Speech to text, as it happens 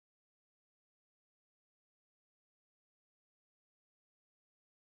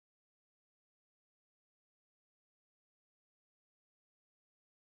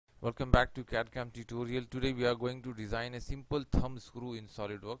Welcome back to CAD/CAM tutorial. Today we are going to design a simple thumb screw in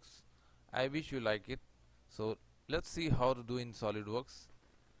Solidworks. I wish you like it. So let's see how to do in Solidworks.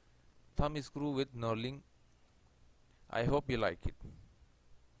 Thumb screw with knurling. I hope you like it.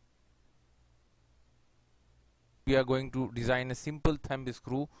 We are going to design a simple thumb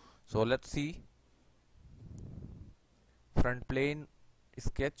screw. So let's see. Front plane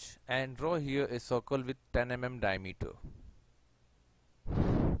sketch and draw here a circle with 10 mm diameter.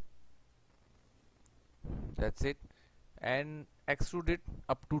 That's it, and extrude it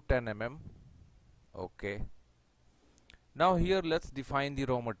up to 10 mm. Okay, now here let's define the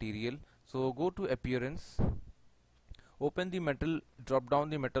raw material. So go to appearance, open the metal, drop down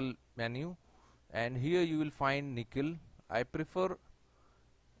the metal menu, and here you will find nickel. I prefer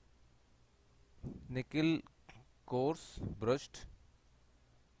nickel coarse brushed.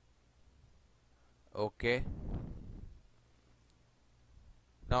 Okay,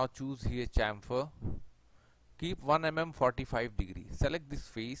 now choose here chamfer. Keep 1 mm 45 degree. Select this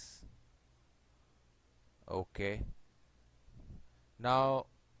face. Okay. Now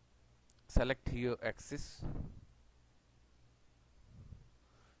select here axis.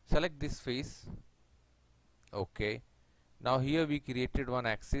 Select this face. Okay. Now here we created one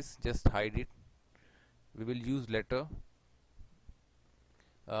axis. Just hide it. We will use later.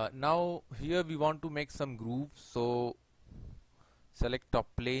 Now here we want to make some grooves. So select top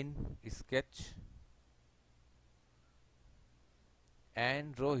plane, sketch,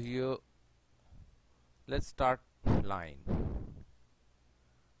 and draw here. Let's start line.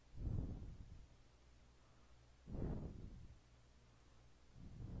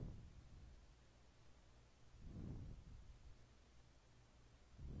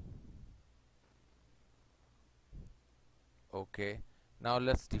 Okay, now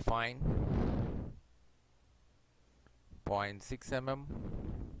let's define 0.6 mm.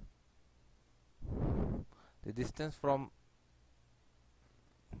 The distance from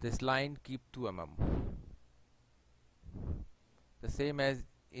this line keep 2 mm, the same as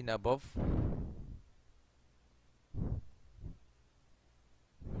in above.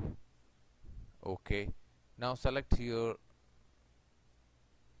 Okay, now select here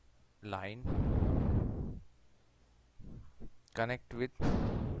line, connect with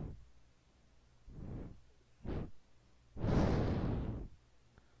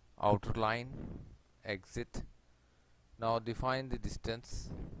outer line, exit. Now define the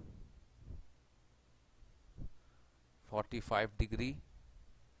distance 45 degree.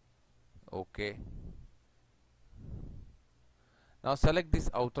 Okay, now select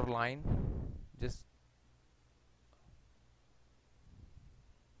this outer line, just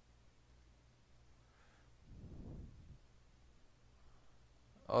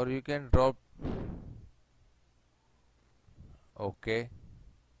or you can drop. Okay,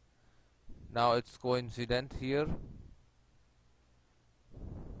 now it's coincident here.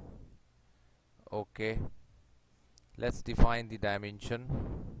 Okay, let's define the dimension.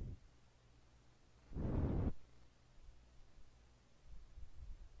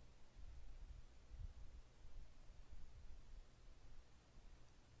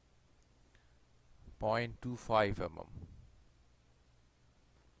 .25 mm.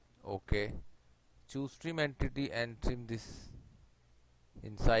 Okay, choose trim entity and trim this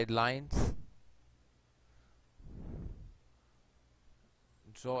inside lines.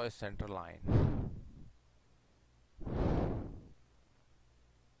 Draw a center line.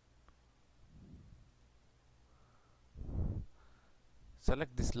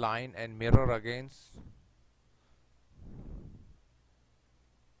 Select this line and mirror against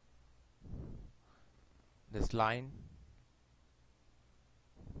this line.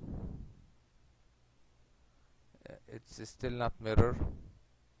 It's still not mirror.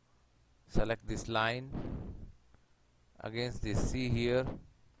 Select this line against this C here.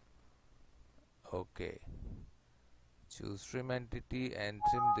 Okay, choose trim entity and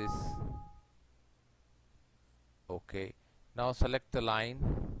trim this. Okay, now select the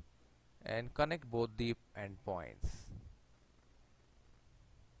line and connect both the endpoints.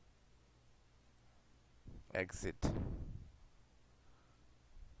 Exit.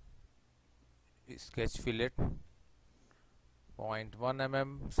 Sketch fillet 0.1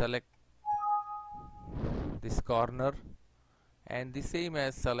 mm. Select this corner and the same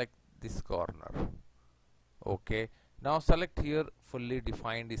as select this corner. Okay, now select here fully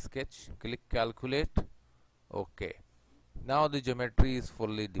defined sketch, click calculate. Okay, now the geometry is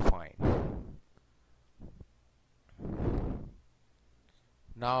fully defined.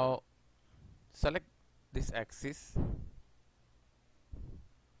 Now select this axis,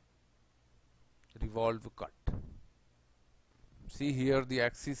 revolve cut. See here the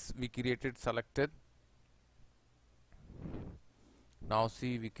axis we created selected. Now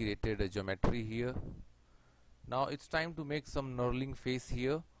see we created a geometry here. Now it's time to make some knurling face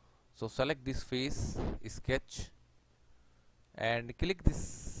here. So select this face, sketch, and click this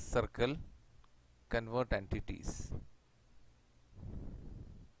circle, convert entities.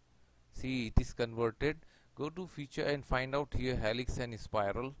 See it is converted. Go to feature and find out here helix and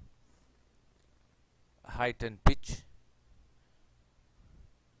spiral, height and pitch,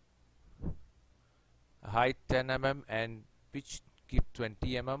 height 10 mm and pitch keep 20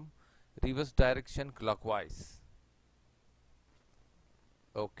 mm, reverse direction clockwise.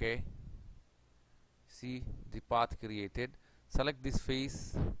 Okay, see the path created. Select this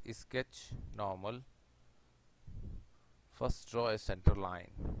face, sketch, normal. First draw a center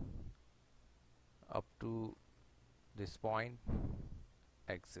line up to this point,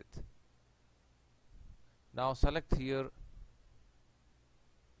 exit. Now select here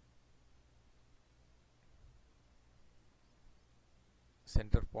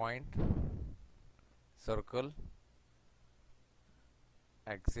center point, circle,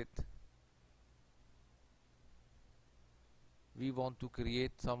 exit. We want to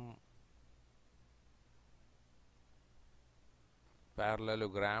create some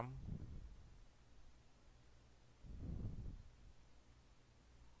parallelogram.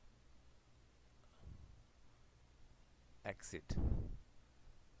 Exit.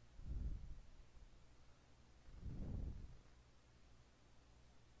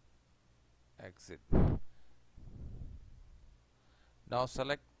 Exit. Now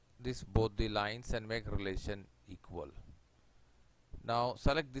select this both the lines and make relation equal. Now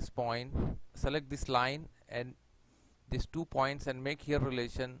select this point, select this line and these 2 points and make here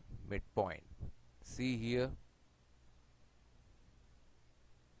relation midpoint. See here.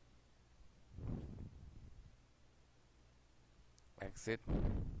 Exit.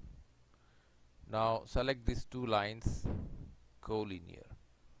 Now select these 2 lines, collinear,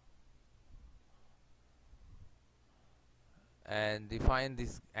 and define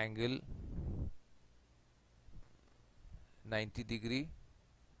this angle 90 degree.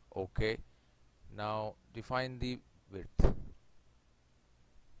 Okay, now define the width.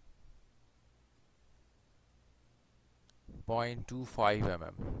 .25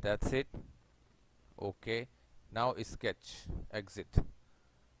 mm. That's it. Okay, now sketch, exit.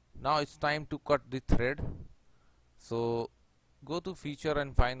 Now it's time to cut the thread. So go to feature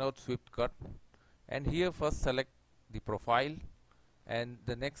and find out swift cut, and here first select the profile and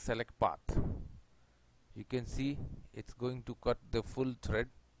the next select path. You can see it's going to cut the full thread.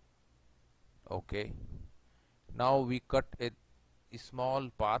 Okay, now we cut a small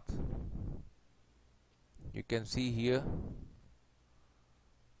path. You can see here.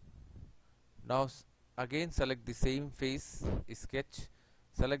 Now again select the same face, sketch,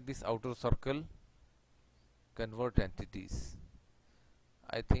 select this outer circle, convert entities.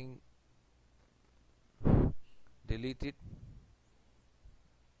 I think delete it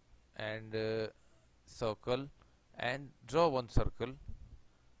and circle and draw one circle,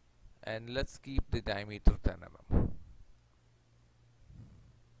 and let's keep the diameter 10 mm.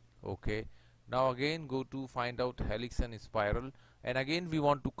 Okay, now again go to find out helix and spiral, and again we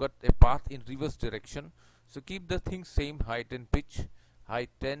want to cut a path in reverse direction. So keep the things same, height and pitch, height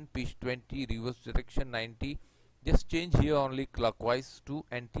 10, pitch 20, reverse direction 90. Just change here only clockwise to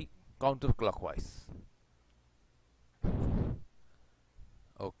anti-counterclockwise.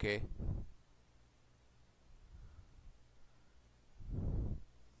 Okay,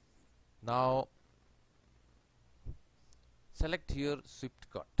 now select here swift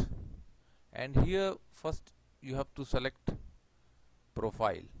cut, and here first you have to select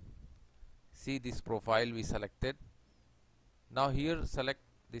profile. See this profile we selected. Now here select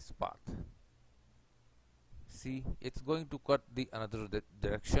this path. See it's going to cut the another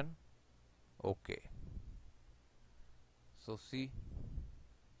direction. Okay, so see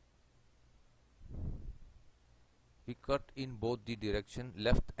we cut in both the direction,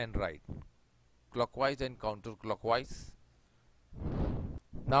 left and right, clockwise and counterclockwise.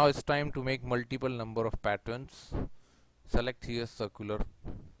 Now it's time to make multiple number of patterns. Select here circular.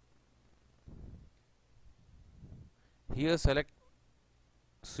 Here select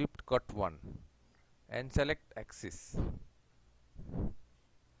swift cut 1 and select axis.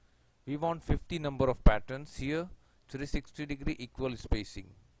 We want 50 number of patterns here, 360 degree equal spacing.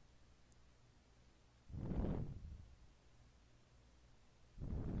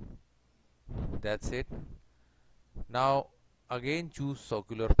 That's it. Now again choose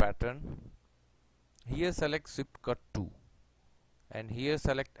circular pattern. Here select swift cut 2 and here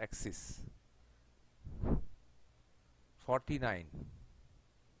select axis. 49.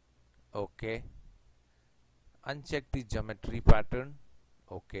 Okay. Uncheck the geometry pattern.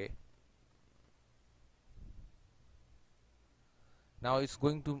 Okay. Now it's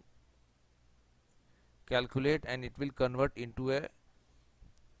going to calculate and it will convert into a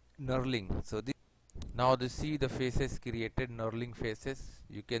knurling. So this now see the faces created, knurling faces.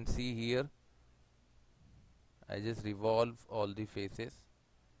 You can see here I just revolve all the faces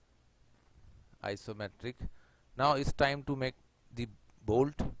isometric. Now it's time to make the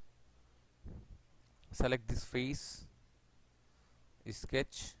bolt. Select this face,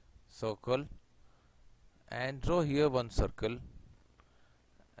 sketch, circle, and draw here one circle.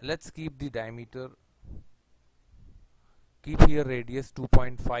 Let's keep the diameter, keep here radius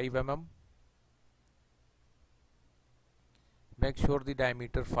 2.5 mm. Make sure the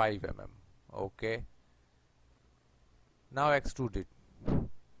diameter 5 mm. Okay. Now extrude it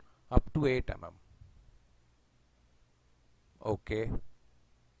up to 8 mm. Okay.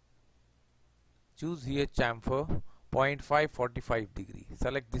 Choose here chamfer 0.5 45 degree.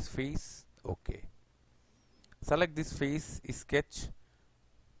 Select this face. Okay. Select this face, sketch,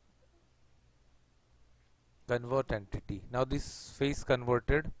 convert entity. Now this face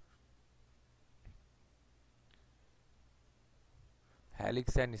converted,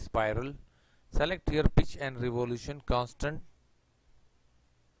 helix and spiral. Select here pitch and revolution constant,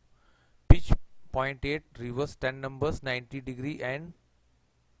 pitch 0.8, reverse 10 numbers 90 degree and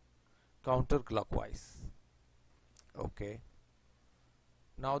counterclockwise. Okay.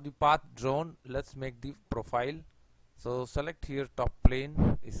 Now the path drawn, let's make the profile. So select here top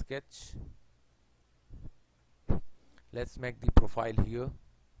plane, sketch. Let's make the profile here.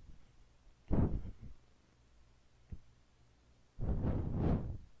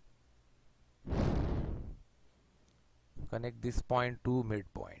 Connect this point to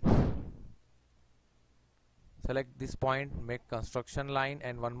midpoint. Select this point, make construction line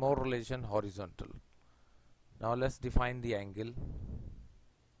and one more relation horizontal. Now let's define the angle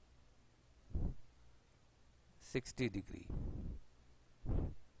 60 degree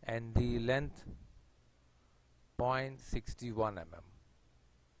and the length 0.61 mm.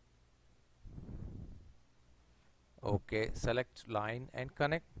 Okay, select line and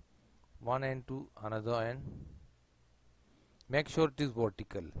connect one end to another end. Make sure it is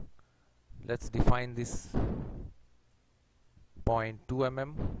vertical. Let's define this 0.2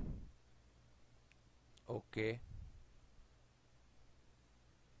 mm. Okay.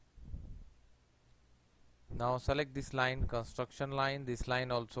 Now select this line, construction line, this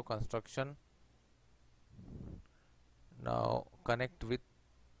line also construction. Now connect with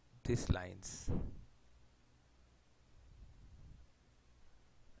these lines.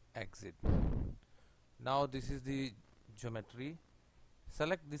 Exit. Now this is the geometry.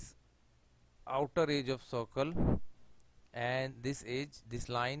 Select this outer edge of circle and this edge, this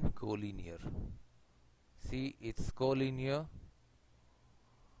line collinear. See, it's collinear.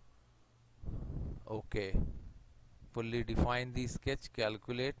 Okay. Fully define the sketch,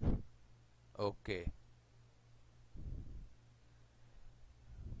 calculate. Okay.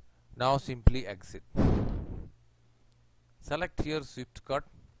 Now simply exit. Select here swift cut.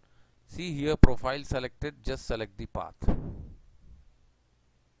 See here profile selected, just select the path.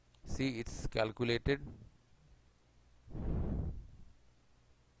 See, it's calculated.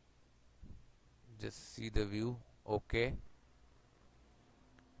 Just see the view. Okay.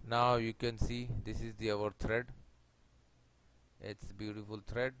 Now you can see this is our thread. It's beautiful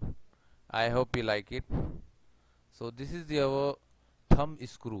thread. I hope you like it. So this is our thumb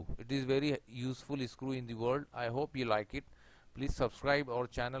screw. It is very useful screw in the world. I hope you like it. Please subscribe our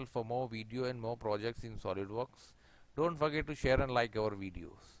channel for more video and more projects in SolidWorks. Don't forget to share and like our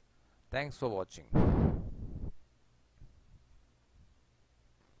videos. Thanks for watching.